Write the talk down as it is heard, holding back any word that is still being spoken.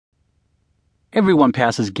Everyone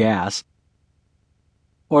passes gas,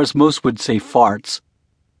 or as most would say, farts.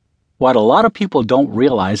 What a lot of people don't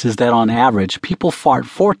realize is that on average, people fart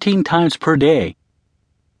 14 times per day.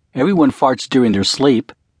 Everyone farts during their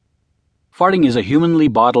sleep. Farting is a humanly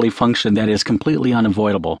bodily function that is completely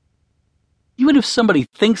unavoidable. Even if somebody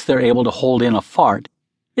thinks they're able to hold in a fart,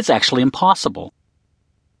 it's actually impossible.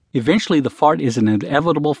 Eventually, the fart is an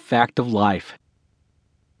inevitable fact of life.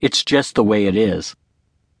 It's just the way it is.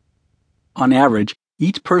 On average,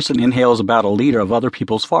 each person inhales about a liter of other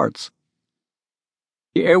people's farts.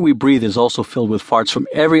 The air we breathe is also filled with farts from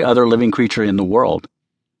every other living creature in the world.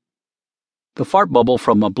 The fart bubble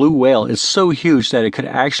from a blue whale is so huge that it could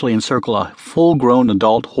actually encircle a full-grown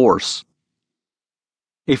adult horse.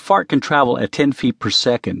 A fart can travel at 10 feet per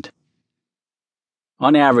second.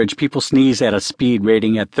 On average, people sneeze at a speed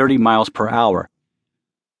rating at 30 miles per hour.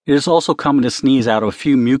 It is also common to sneeze out of a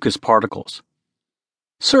few mucus particles.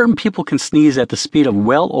 Certain people can sneeze at the speed of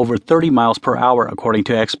well over 30 miles per hour, according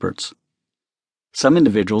to experts. Some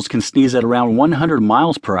individuals can sneeze at around 100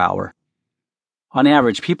 miles per hour. On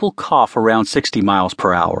average, people cough around 60 miles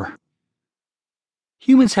per hour.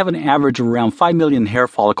 Humans have an average of around 5 million hair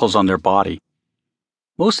follicles on their body.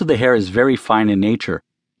 Most of the hair is very fine in nature,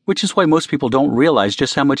 which is why most people don't realize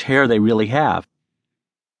just how much hair they really have.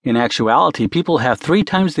 In actuality, people have 3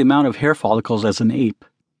 times the amount of hair follicles as an ape.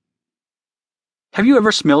 Have you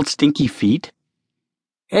ever smelled stinky feet?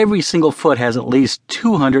 Every single foot has at least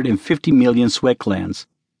 250 million sweat glands.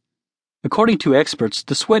 According to experts,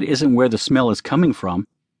 the sweat isn't where the smell is coming from.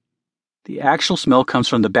 The actual smell comes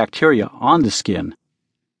from the bacteria on the skin.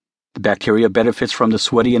 The bacteria benefits from the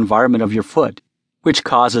sweaty environment of your foot, which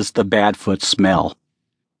causes the bad foot smell.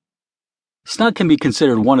 Snot can be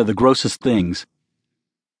considered one of the grossest things.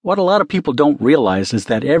 What a lot of people don't realize is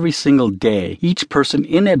that every single day, each person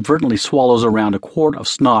inadvertently swallows around a quart of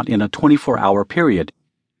snot in a 24-hour period.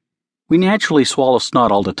 We naturally swallow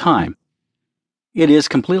snot all the time. It is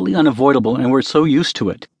completely unavoidable, and we're so used to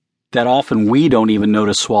it that often we don't even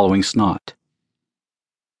notice swallowing snot.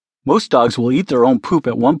 Most dogs will eat their own poop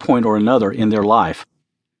at one point or another in their life.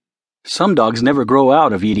 Some dogs never grow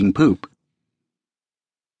out of eating poop.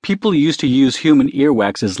 People used to use human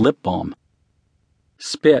earwax as lip balm.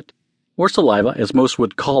 Spit, or saliva as most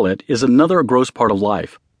would call it, is another gross part of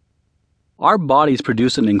life. Our bodies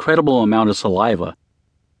produce an incredible amount of saliva.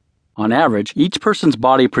 On average, each person's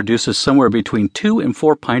body produces somewhere between 2 and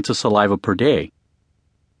 4 pints of saliva per day.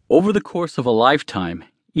 Over the course of a lifetime,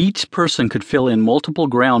 each person could fill in multiple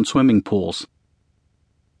ground swimming pools.